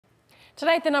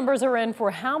Tonight, the numbers are in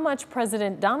for how much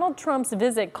President Donald Trump's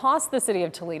visit cost the city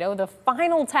of Toledo. The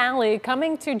final tally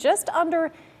coming to just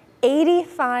under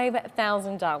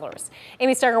 $85,000.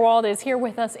 Amy Steigerwald is here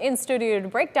with us in studio to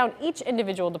break down each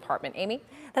individual department. Amy?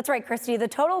 That's right, Christy. The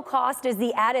total cost is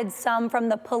the added sum from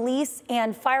the police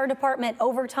and fire department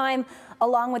overtime,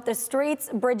 along with the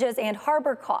streets, bridges, and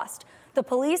harbor cost. The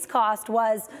police cost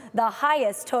was the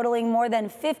highest, totaling more than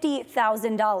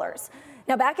 $50,000.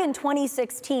 Now, back in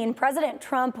 2016, President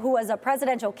Trump, who was a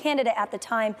presidential candidate at the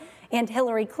time, and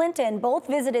Hillary Clinton both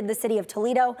visited the city of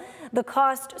Toledo. The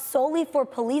cost solely for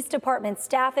police department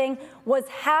staffing was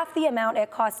half the amount it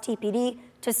cost TPD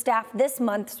to staff this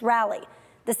month's rally.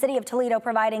 The city of Toledo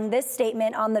providing this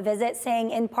statement on the visit, saying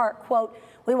in part, quote,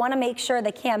 "We want to make sure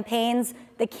the campaigns,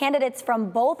 the candidates from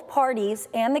both parties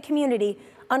and the community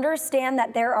understand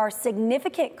that there are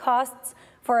significant costs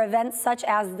for events such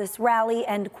as this rally,"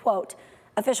 end quote.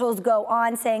 Officials go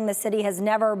on saying the city has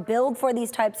never billed for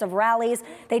these types of rallies.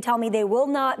 They tell me they will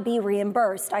not be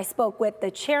reimbursed. I spoke with the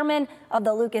chairman of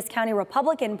the Lucas County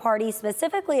Republican Party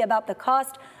specifically about the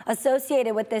cost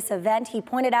associated with this event. He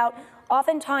pointed out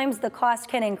oftentimes the cost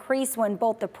can increase when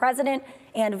both the president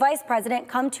and vice president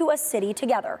come to a city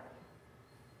together.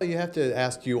 You have to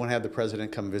ask, do you want to have the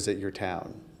president come visit your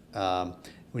town?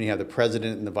 When you have the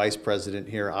president and the vice president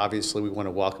here, obviously we want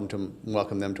to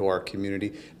welcome them to our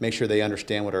community, make sure they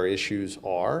understand what our issues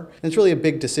are. And it's really a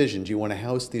big decision. Do you want to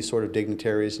house these sort of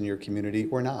dignitaries in your community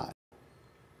or not?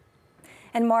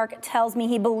 And Mark tells me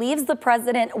he believes the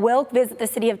president will visit the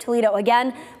city of Toledo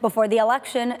again before the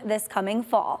election this coming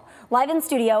fall. Live in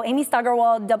studio, Amy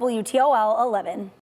Steigerwald, WTOL 11.